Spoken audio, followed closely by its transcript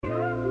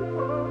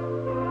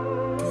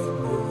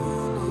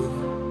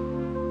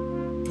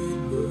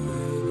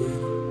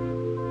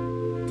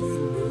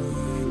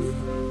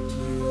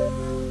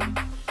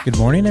Good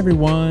morning,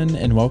 everyone,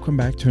 and welcome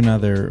back to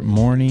another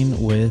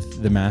Morning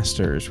with the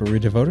Masters, where we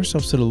devote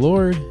ourselves to the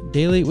Lord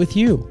daily with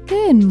you.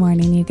 Good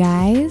morning, you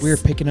guys. We are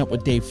picking up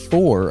with day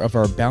 4 of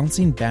our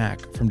Bouncing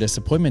Back from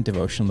Disappointment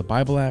devotion on the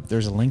Bible app.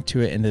 There's a link to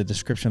it in the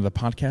description of the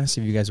podcast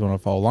if you guys want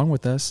to follow along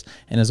with us.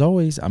 And as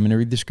always, I'm going to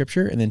read the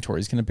scripture, and then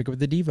Tori's going to pick up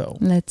the Devo.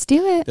 Let's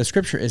do it. The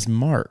scripture is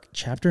Mark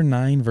chapter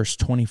 9, verse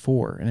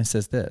 24, and it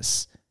says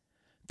this: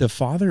 "The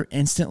father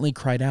instantly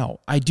cried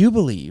out, 'I do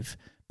believe,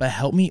 but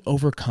help me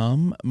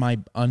overcome my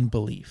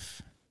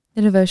unbelief.'"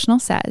 The devotional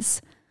says,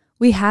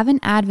 "We have an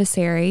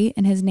adversary,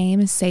 and his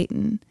name is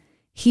Satan.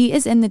 He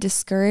is in the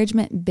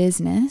discouragement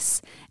business,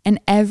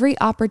 and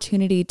every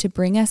opportunity to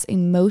bring us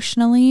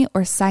emotionally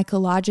or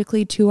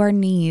psychologically to our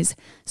knees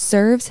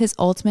serves his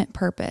ultimate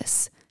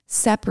purpose,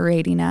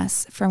 separating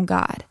us from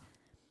God."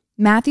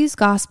 Matthew's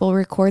gospel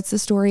records the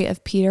story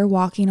of Peter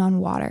walking on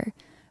water,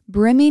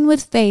 brimming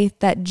with faith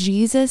that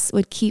Jesus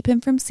would keep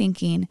him from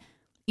sinking,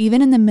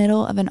 even in the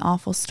middle of an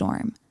awful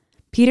storm.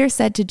 Peter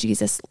said to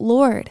Jesus,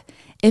 "Lord,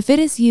 if it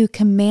is you,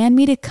 command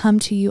me to come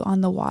to you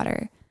on the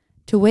water."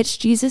 To which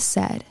Jesus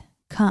said,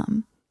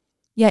 "Come."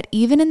 Yet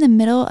even in the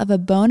middle of a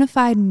bona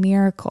fide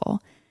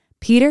miracle,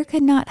 Peter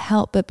could not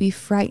help but be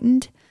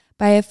frightened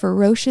by a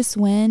ferocious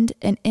wind,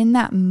 and in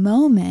that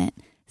moment,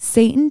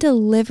 Satan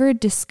delivered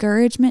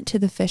discouragement to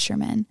the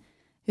fishermen,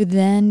 who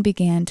then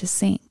began to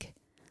sink.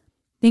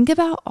 Think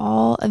about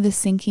all of the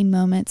sinking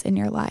moments in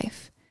your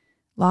life.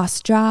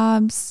 Lost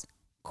jobs,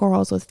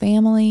 quarrels with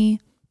family,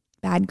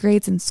 bad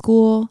grades in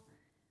school.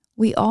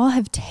 We all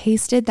have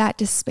tasted that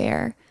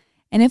despair.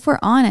 And if we're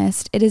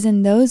honest, it is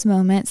in those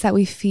moments that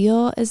we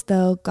feel as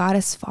though God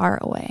is far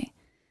away.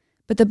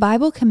 But the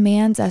Bible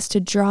commands us to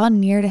draw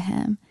near to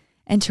him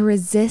and to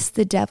resist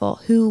the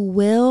devil, who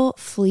will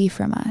flee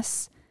from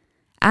us.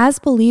 As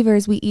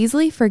believers, we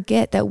easily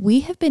forget that we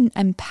have been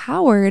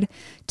empowered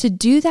to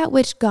do that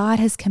which God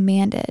has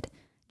commanded,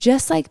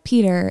 just like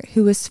Peter,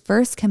 who was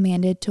first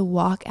commanded to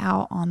walk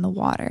out on the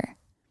water.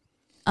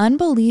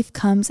 Unbelief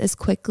comes as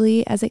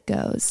quickly as it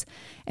goes,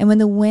 and when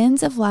the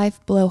winds of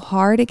life blow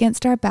hard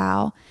against our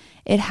bow,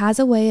 it has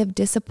a way of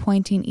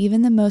disappointing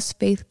even the most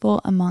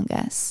faithful among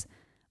us.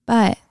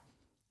 But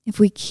if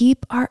we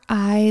keep our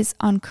eyes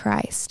on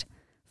Christ,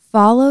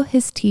 follow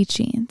his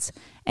teachings,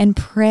 and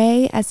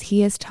pray as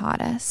he has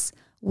taught us,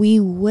 we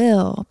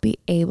will be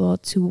able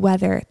to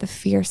weather the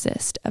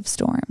fiercest of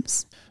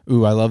storms.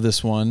 Ooh, I love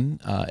this one.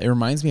 It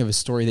reminds me of a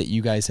story that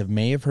you guys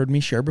may have heard me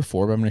share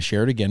before, but I'm going to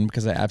share it again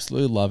because I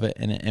absolutely love it,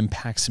 and it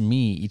impacts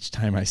me each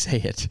time I say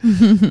it.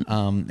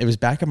 It was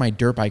back in my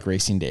dirt bike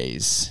racing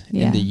days,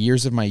 in the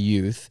years of my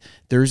youth.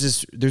 There's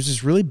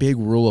this really big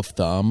rule of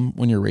thumb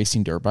when you're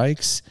racing dirt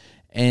bikes,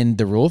 and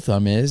the rule of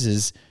thumb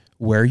is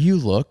where you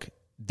look,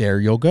 there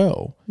you'll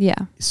go.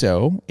 Yeah.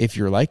 So if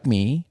you're like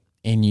me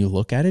and you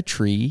look at a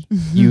tree,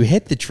 you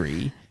hit the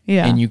tree.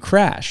 Yeah. And you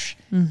crash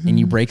and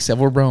you break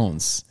several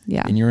bones.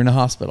 Yeah. And you're in a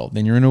hospital.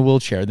 Then you're in a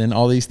wheelchair. Then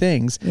all these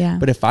things. Yeah.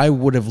 But if I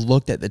would have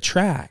looked at the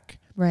track,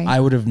 I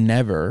would have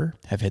never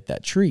have hit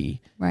that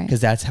tree. Right.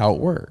 Because that's how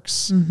it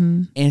works.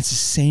 And it's the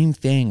same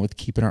thing with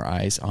keeping our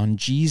eyes on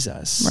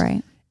Jesus.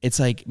 Right. It's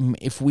like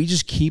if we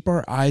just keep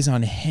our eyes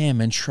on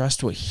him and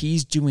trust what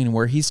he's doing and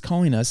where he's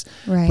calling us.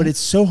 Right. But it's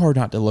so hard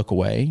not to look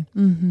away. I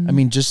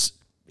mean,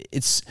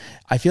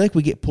 I feel like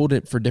we get pulled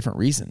in for different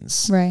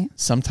reasons. Right.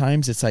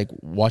 Sometimes it's like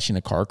watching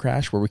a car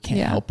crash where we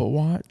can't help but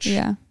watch.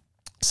 Yeah.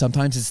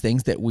 Sometimes it's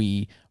things that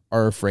we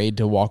are afraid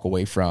to walk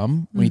away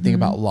from. When you think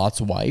about Lot's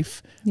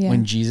wife,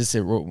 when when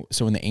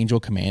the angel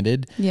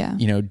commanded,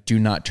 do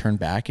not turn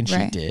back, and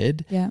she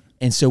did. Yeah.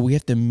 And so we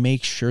have to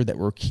make sure that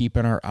we're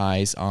keeping our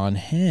eyes on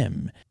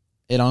him.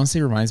 It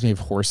honestly reminds me of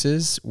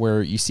horses,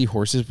 where you see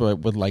horses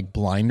with like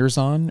blinders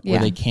on, where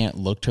they can't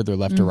look to their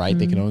left or right.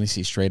 They can only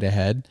see straight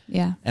ahead.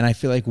 Yeah. And I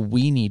feel like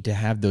we need to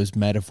have those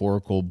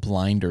metaphorical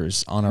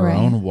blinders on our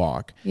own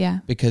walk. Yeah.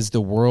 Because the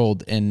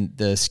world and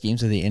the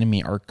schemes of the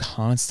enemy are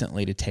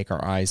constantly to take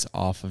our eyes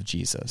off of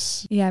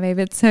Jesus. Yeah, babe,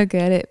 it's so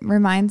good. It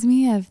reminds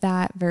me of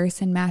that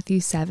verse in Matthew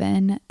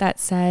 7 that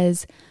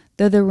says,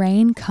 "Though the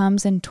rain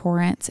comes in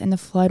torrents and the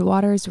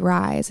floodwaters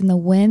rise and the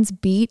winds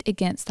beat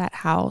against that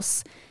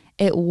house,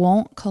 it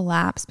won't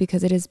collapse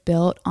because it is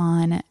built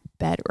on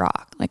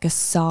bedrock," like a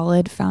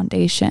solid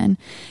foundation.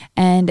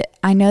 And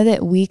I know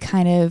that we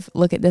kind of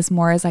look at this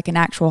more as like an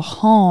actual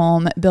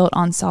home built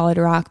on solid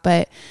rock,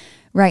 but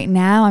right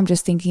now I'm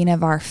just thinking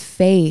of our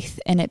faith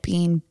and it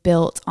being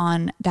built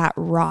on that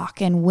rock.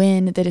 And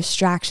when the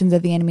distractions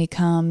of the enemy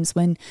comes,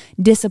 when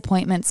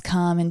disappointments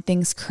come and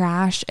things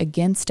crash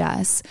against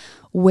us,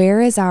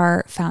 where is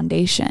our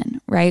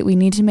foundation, right? We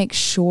need to make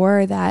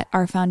sure that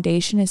our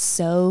foundation is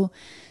so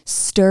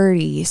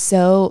sturdy,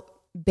 so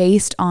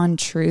based on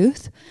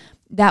truth,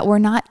 that we're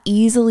not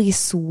easily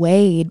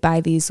swayed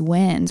by these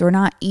winds. We're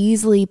not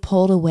easily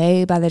pulled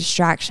away by the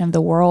distraction of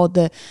the world,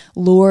 the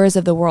lures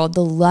of the world,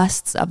 the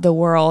lusts of the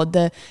world,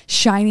 the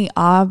shiny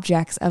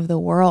objects of the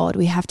world.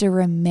 We have to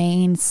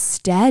remain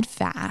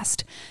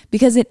steadfast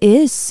because it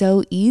is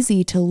so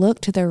easy to look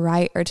to the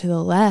right or to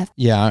the left.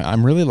 Yeah,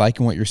 I'm really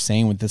liking what you're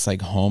saying with this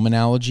like home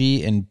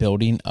analogy and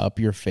building up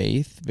your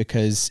faith,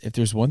 because if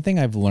there's one thing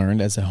I've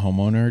learned as a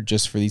homeowner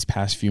just for these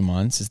past few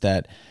months is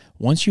that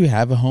once you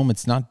have a home,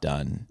 it's not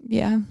done.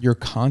 Yeah. You're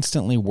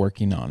constantly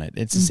working on it.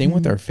 It's the same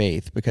with our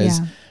faith,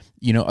 because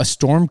a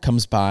storm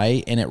comes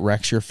by and it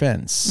wrecks your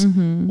fence,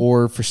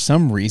 or for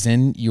some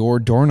reason your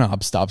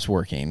doorknob stops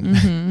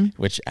working,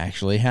 which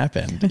actually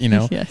happened,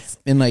 Yes.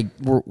 And like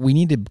we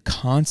need to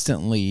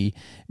constantly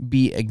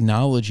be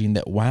acknowledging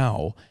that,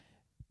 wow,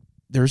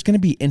 there's going to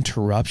be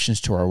interruptions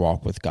to our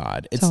walk with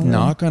God. It's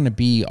not going to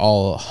be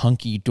all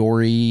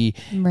hunky-dory,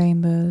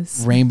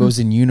 rainbows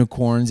and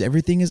unicorns.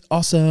 Everything is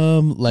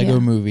awesome, Lego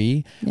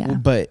movie. Yeah.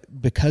 But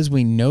because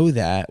we know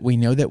that we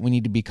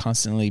need to be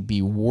constantly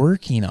be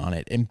working on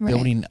it and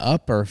building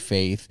up our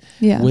faith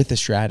with a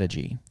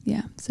strategy.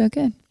 Yeah, so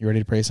good. You ready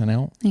to pray us on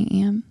out? I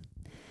am.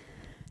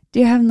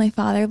 Dear Heavenly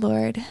Father,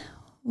 Lord,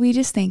 we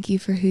just thank you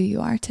for who you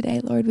are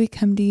today. Lord, we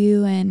come to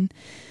you and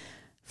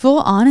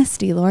full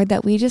honesty, Lord,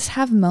 that we just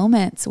have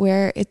moments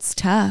where it's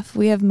tough.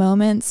 We have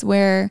moments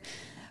where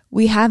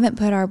we haven't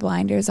put our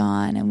blinders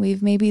on and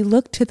we've maybe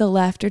looked to the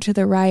left or to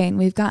the right and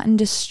we've gotten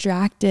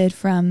distracted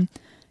from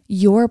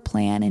your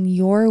plan and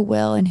your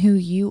will and who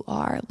you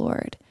are,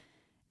 Lord.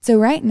 So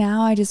right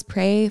now, I just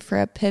pray for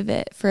a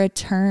pivot, for a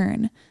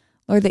turn,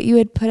 Lord, that you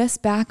would put us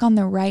back on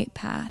the right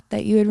path,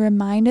 that you would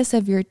remind us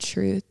of your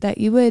truth, that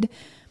you would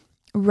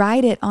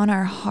write it on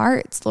our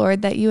hearts,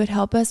 Lord, that you would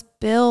help us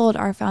build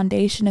our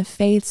foundation of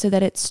faith so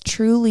that it's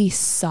truly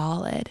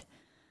solid,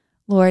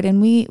 Lord.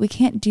 And we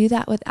can't do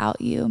that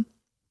without you.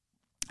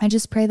 I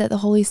just pray that the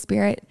Holy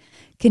Spirit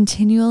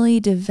continually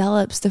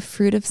develops the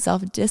fruit of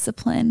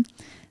self-discipline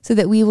so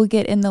that we will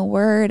get in the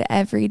Word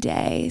every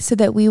day, so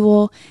that we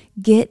will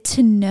get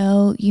to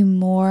know you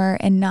more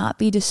and not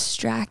be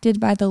distracted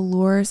by the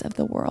lures of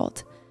the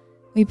world.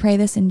 We pray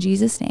this in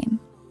Jesus' name.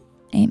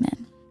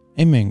 Amen.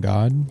 Amen,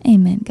 God.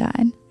 Amen,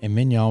 God.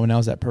 Amen, y'all.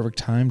 Now's that perfect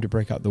time to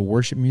break out the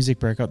worship music,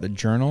 break out the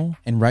journal,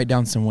 and write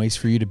down some ways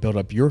for you to build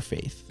up your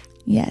faith.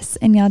 Yes,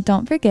 and y'all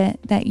don't forget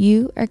that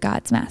you are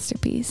God's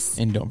masterpiece.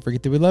 And don't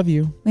forget that we love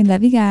you. We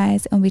love you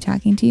guys, and we'll be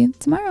talking to you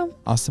tomorrow.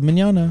 Hasta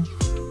mañana.